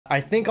I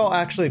think I'll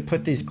actually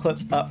put these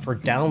clips up for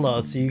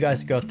download so you guys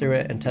can go through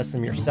it and test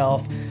them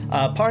yourself.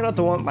 Probably not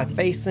the one with my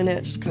face in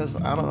it, just because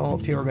I don't know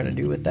what people are going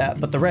to do with that,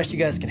 but the rest you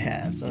guys can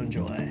have, so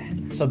enjoy.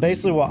 So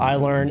basically what I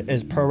learned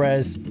is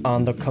ProRes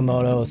on the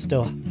Komodo is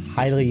still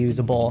highly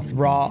usable.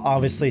 RAW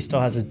obviously still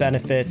has its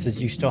benefits,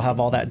 as you still have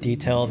all that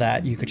detail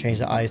that you could change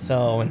the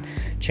ISO and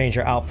change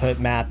your output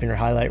map and your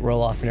highlight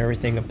roll off and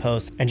everything in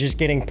post, and just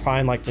getting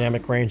prime like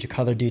dynamic range and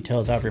color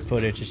details out of your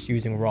footage just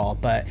using RAW.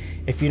 But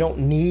if you don't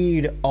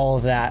need all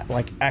of that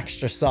like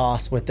extra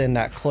sauce within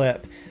that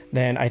clip,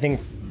 then I think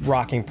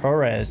rocking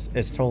ProRes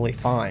is totally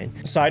fine.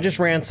 So I just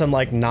ran some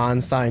like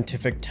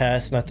non-scientific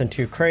tests, nothing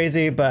too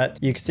crazy, but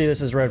you can see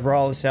this is red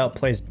RAW. Let's see how it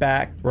plays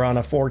back. We're on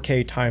a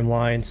 4K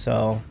timeline,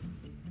 so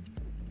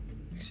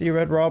you can see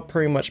red RAW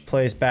pretty much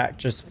plays back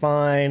just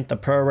fine. The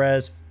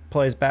ProRes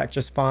plays back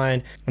just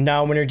fine.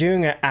 Now when you're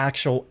doing an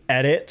actual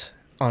edit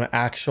on an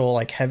actual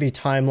like heavy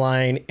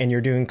timeline and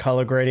you're doing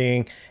color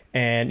grading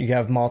and you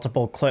have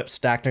multiple clips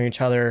stacked on each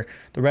other,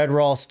 the red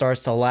RAW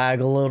starts to lag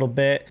a little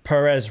bit.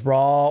 ProRes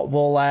RAW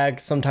will lag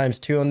sometimes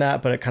too on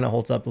that, but it kind of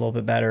holds up a little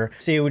bit better.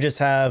 See, we just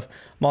have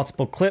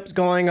multiple clips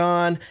going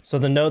on. So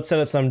the node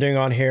setups I'm doing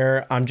on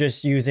here, I'm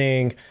just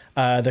using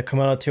the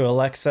Komodo to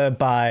Alexa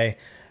by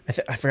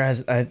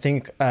I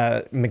think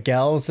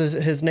Miguel's is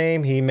his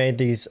name. He made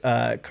these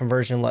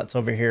conversion LUTs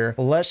over here.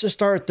 Let's just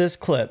start with this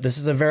clip. This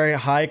is a very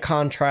high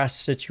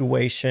contrast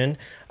situation.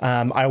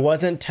 I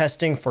wasn't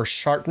testing for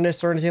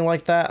sharpness or anything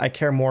like that. I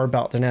care more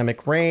about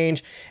dynamic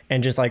range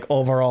and just like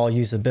overall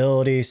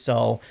usability.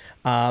 So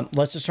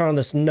let's just turn on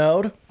this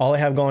node. All I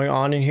have going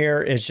on in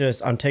here is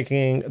just I'm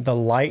taking the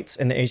lights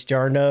in the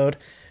HDR node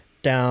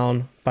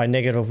down by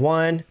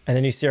 -1, and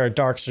then you see our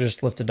darks are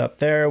just lifted up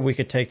there. We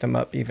could take them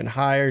up even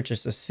higher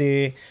just to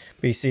see.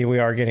 We see we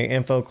are getting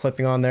info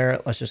clipping on there.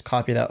 Let's just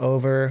copy that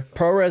over.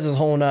 ProRes is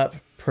holding up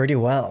pretty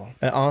well.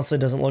 It honestly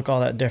doesn't look all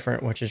that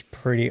different, which is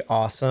pretty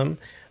awesome.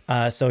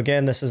 So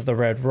again, this is the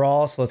red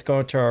RAW. So let's go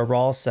into our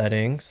RAW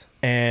settings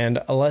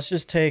and let's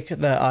just take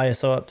the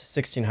ISO up to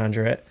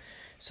 1600.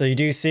 So you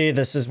do see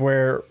this is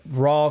where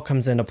RAW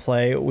comes into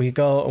play. We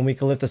go and we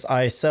can lift this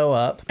ISO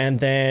up. And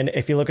then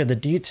if you look at the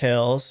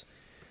details,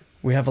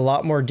 we have a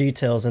lot more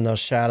details in those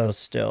shadows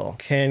still.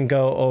 Can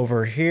go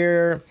over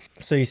here.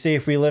 So you see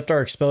if we lift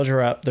our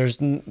exposure up,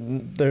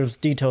 those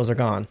details are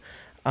gone.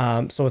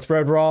 So with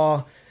red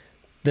RAW,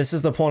 this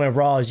is the point of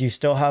RAW, is you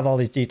still have all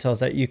these details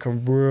that you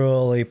can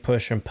really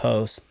push and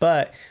post.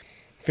 But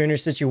if you're in a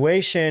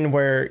situation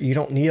where you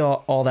don't need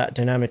all that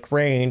dynamic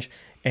range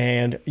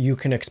and you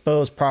can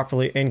expose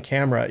properly in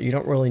camera, you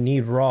don't really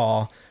need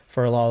RAW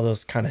for a lot of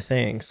those kind of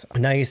things.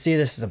 Now you see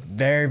this is a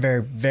very,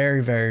 very,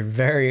 very, very,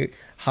 very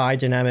high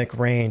dynamic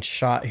range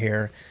shot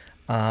here.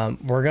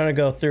 We're gonna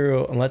go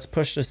through and let's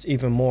push this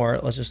even more.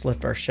 Let's just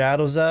lift our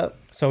shadows up.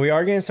 So we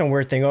are getting some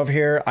weird thing over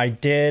here. I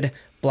did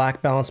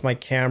black balance my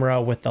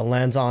camera with the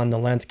lens on the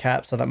lens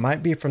cap, so that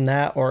might be from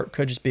that, or it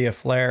could just be a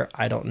flare.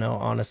 I don't know,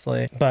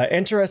 honestly. But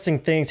interesting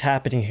things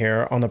happening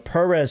here on the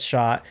ProRes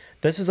shot.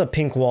 This is a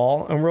pink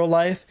wall in real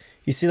life.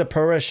 You see the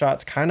ProRes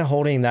shot's kind of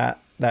holding that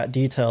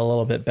detail a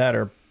little bit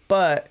better,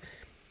 but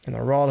in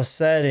the RAW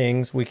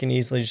settings, we can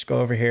easily just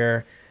go over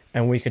here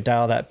and we could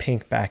dial that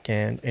pink back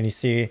in, and you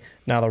see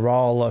now the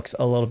RAW looks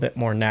a little bit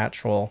more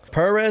natural.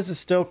 ProRes is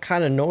still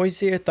kind of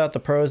noisy. I thought the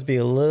Pros be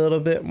a little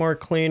bit more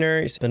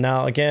cleaner. But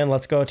now again,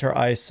 let's go to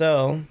our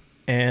ISO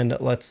and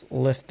let's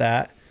lift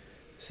that.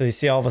 So you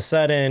see all of a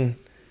sudden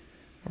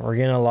we're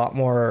getting a lot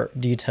more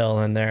detail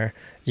in there.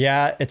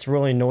 Yeah, it's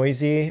really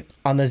noisy.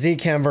 On the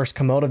Zcam versus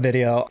Komodo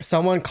video,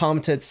 someone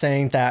commented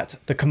saying that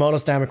the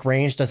Komodo's dynamic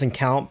range doesn't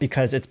count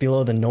because it's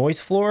below the noise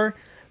floor.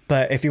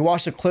 But if you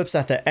watch the clips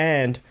at the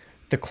end,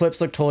 the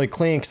clips look totally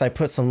clean because I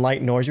put some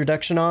light noise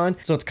reduction on.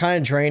 So it's kind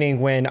of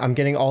draining when I'm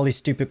getting all these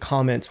stupid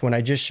comments when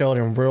I just showed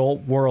in real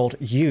world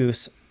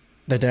use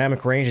the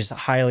dynamic range is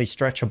highly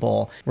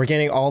stretchable. We're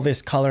getting all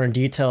this color and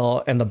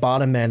detail in the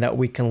bottom end that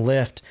we can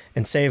lift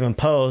and save and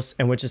post,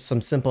 and which is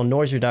some simple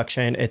noise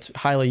reduction. It's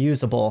highly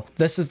usable.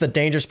 This is the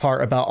dangerous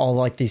part about all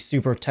like these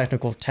super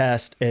technical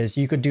tests, is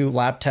you could do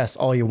lab tests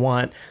all you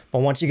want, but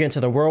once you get into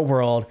the real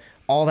world,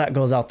 all that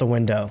goes out the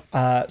window.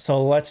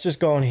 So let's just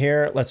go in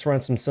here. Let's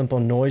run some simple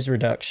noise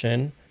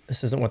reduction.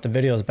 This isn't what the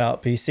video is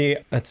about, but you see,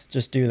 let's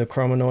just do the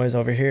chroma noise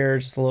over here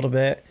just a little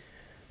bit.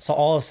 So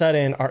all of a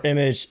sudden our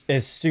image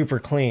is super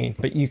clean,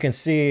 but you can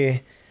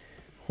see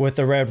with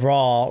the red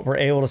RAW, we're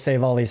able to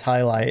save all these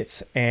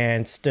highlights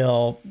and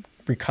still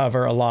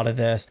recover a lot of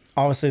this.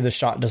 Obviously the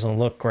shot doesn't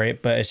look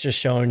great, but it's just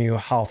showing you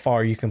how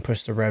far you can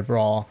push the red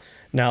RAW.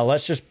 Now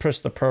let's just push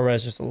the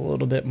ProRes just a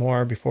little bit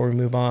more before we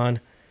move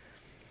on.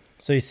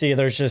 So you see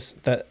there's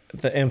just the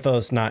info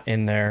is not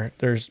in there.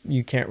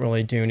 You can't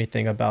really do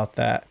anything about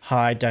that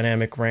high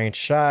dynamic range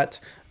shot.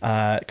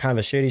 Kind of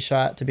a shitty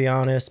shot to be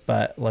honest,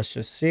 but let's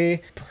just see.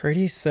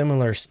 Pretty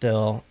similar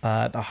still.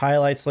 The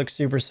highlights look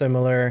super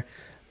similar.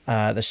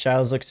 The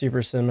shadows look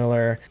super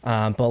similar,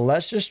 but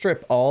let's just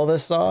strip all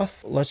this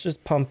off. Let's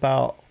just pump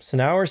out. So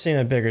now we're seeing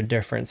a bigger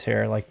difference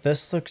here. Like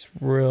this looks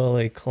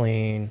really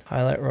clean.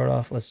 Highlight rolled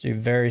off. Let's do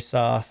very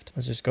soft.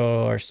 Let's just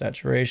go to our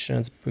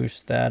saturations,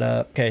 boost that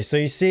up. Okay, so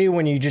you see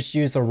when you just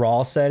use the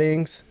raw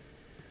settings,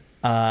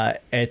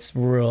 it's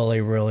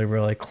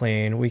really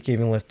clean. We can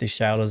even lift these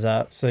shadows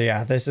up. So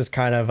yeah, this is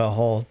kind of a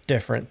whole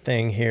different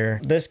thing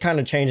here. This kind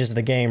of changes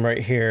the game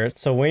right here.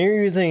 So when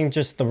you're using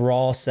just the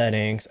raw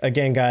settings,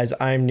 again guys,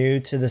 I'm new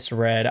to this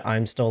red,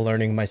 I'm still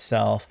learning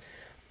myself,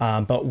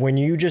 but when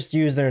you just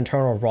use their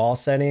internal raw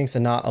settings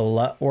and not a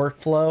LUT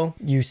workflow,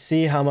 you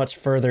see how much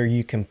further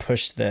you can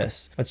push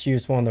this. Let's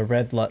use one of the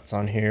red LUTs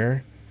on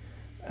here,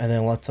 and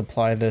then let's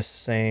apply this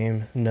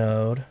same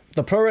node.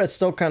 The ProRes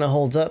still kind of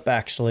holds up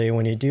actually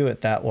when you do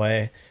it that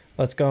way.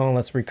 Let's go and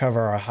let's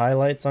recover our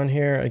highlights on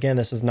here. Again,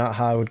 this is not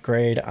how I would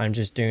grade. I'm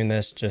just doing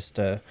this just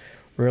to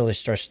really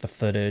stretch the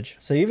footage.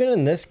 So even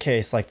in this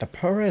case, like the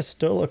ProRes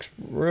still looks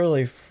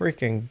really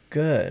freaking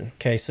good.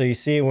 Okay, so you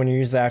see when you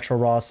use the actual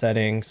raw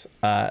settings,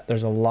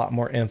 there's a lot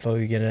more info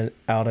you get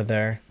out of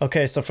there.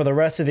 Okay, so for the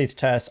rest of these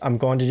tests, I'm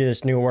going to do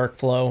this new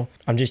workflow.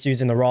 I'm just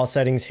using the raw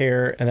settings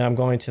here, and then I'm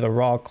going to the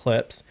raw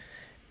clips,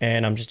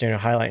 and I'm just doing a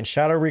highlight and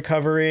shadow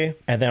recovery.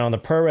 And then on the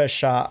ProRes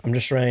shot, I'm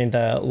just running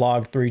the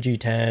log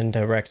 3G10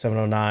 to Rec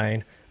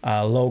 709,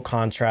 low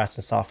contrast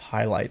and soft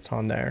highlights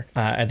on there.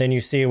 And then you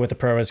see with the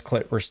ProRes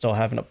clip, we're still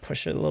having to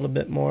push it a little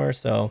bit more.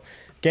 So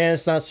again,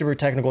 it's not a super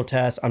technical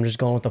test. I'm just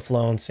going with the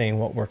flow and seeing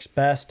what works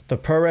best. The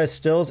ProRes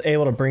still is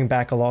able to bring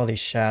back a lot of these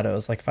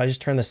shadows. Like if I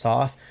just turn this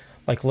off,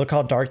 like look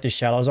how dark these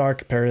shadows are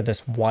compared to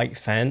this white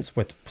fence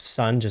with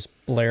sun just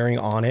blaring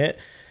on it.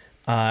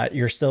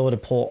 You're still able to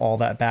pull all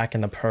that back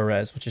in the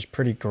ProRes, which is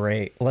pretty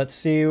great. Let's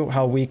see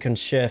how we can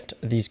shift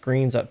these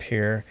greens up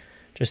here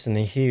just in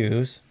the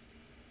hues.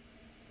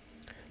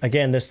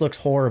 Again, this looks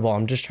horrible.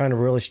 I'm just trying to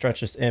really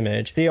stretch this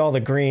image. See all the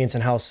greens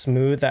and how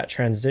smooth that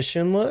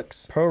transition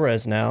looks.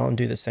 ProRes now and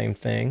do the same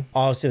thing.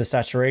 Obviously the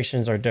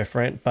saturations are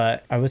different,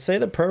 but I would say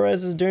the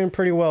ProRes is doing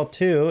pretty well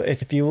too.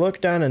 If you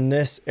look down in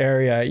this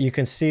area, you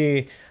can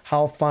see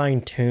how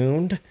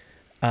fine-tuned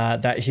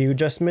that hue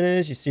adjustment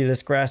is. You see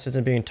this grass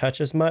isn't being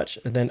touched as much,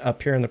 and then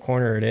up here in the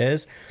corner it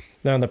is.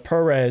 Now in the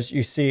ProRes,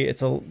 you see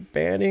it's a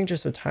banding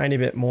just a tiny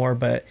bit more,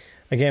 but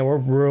again, we're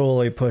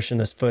really pushing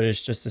this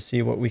footage just to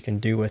see what we can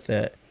do with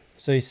it.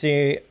 So you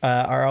see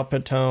our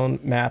output tone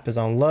map is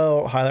on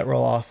low, highlight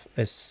roll off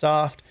is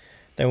soft.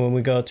 Then when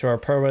we go to our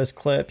ProRes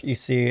clip, you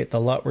see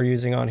the LUT we're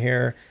using on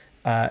here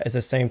is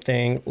the same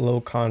thing, low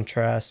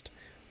contrast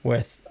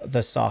with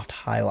the soft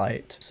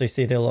highlight. So you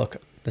see they look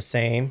the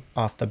same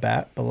off the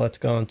bat, but let's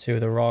go into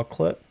the raw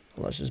clip.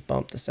 Let's just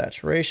bump the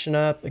saturation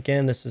up.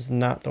 Again, this is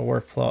not the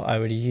workflow I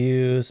would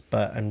use,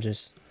 but I'm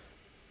just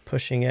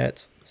pushing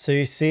it. So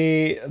you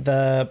see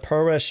the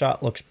ProRes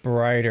shot looks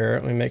brighter.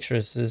 Let me make sure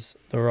this is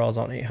the raw's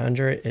on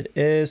 800. It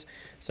is.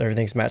 So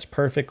everything's matched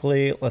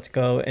perfectly. Let's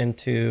go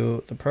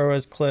into the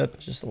ProRes clip,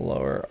 just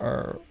lower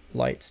our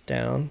lights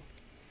down.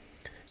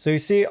 So you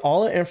see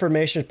all the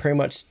information is pretty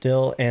much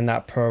still in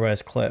that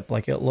ProRes clip.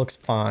 Like it looks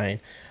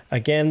fine.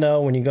 Again,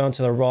 though, when you go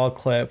into the raw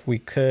clip, we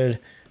could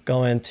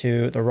go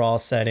into the raw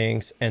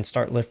settings and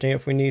start lifting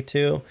if we need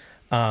to.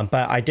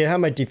 But I did have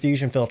my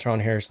diffusion filter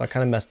on here, so I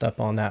kind of messed up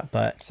on that.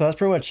 But so that's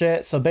pretty much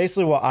it. So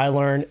basically what I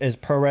learned is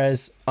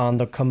ProRes on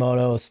the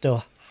Komodo is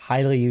still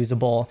highly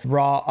usable.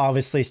 Raw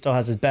obviously still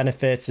has its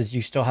benefits, as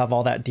you still have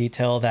all that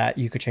detail that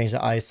you could change the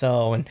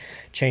ISO and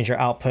change your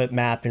output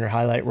map and your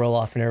highlight roll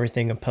off and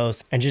everything in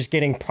post, and just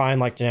getting prime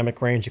like dynamic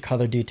range and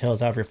color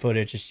details out of your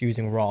footage just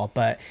using raw.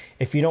 But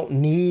if you don't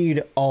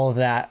need all of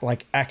that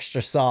like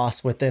extra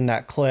sauce within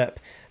that clip,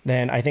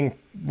 then I think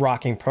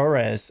rocking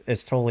ProRes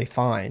is totally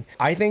fine.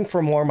 I think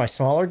for more of my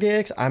smaller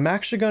gigs, I'm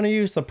actually going to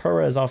use the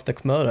ProRes off the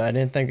Komodo. I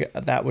didn't think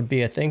that would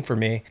be a thing for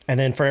me. And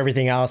then for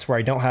everything else where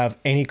I don't have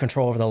any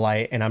control over the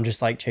light and I'm just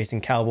like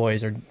chasing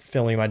cowboys or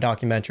filming my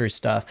documentary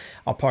stuff,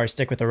 I'll probably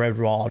stick with the red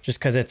raw just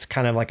because it's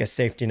kind of like a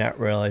safety net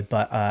really.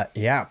 But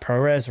yeah,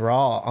 ProRes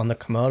raw on the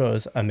Komodo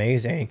is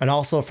amazing. And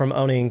also from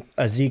owning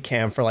a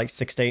Z-Cam for like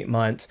 6 to 8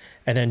 months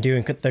and then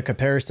doing the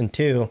comparison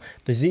too,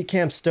 the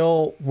Z-Cam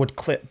still would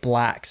clip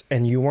blacks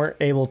and you weren't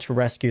able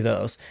to rescue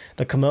those.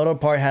 The Komodo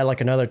probably had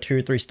like another 2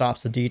 or 3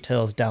 stops of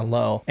details down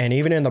low. And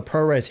even in the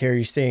ProRes here,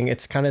 you're seeing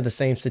it's kind of the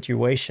same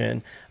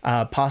situation,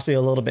 possibly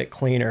a little bit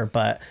cleaner,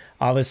 but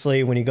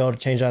obviously when you go to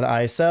change out the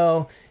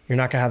ISO, you're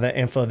not gonna have that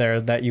info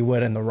there that you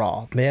would in the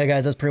raw. But yeah,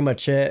 guys, that's pretty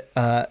much it.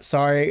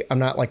 Sorry, I'm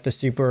not like the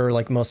super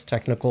like most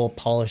technical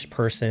polished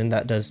person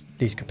that does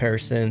these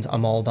comparisons.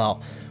 I'm all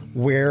about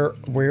real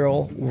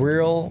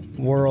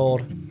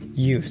world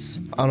use.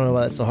 I don't know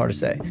why that's so hard to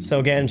say. So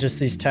again, just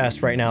these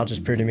tests right now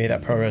just prove to me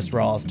that ProRes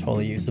raw is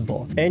totally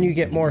usable, and you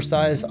get more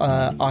size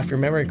off your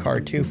memory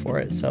card too for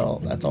it, so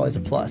that's always a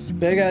plus.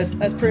 But yeah, guys,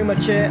 that's pretty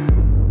much it.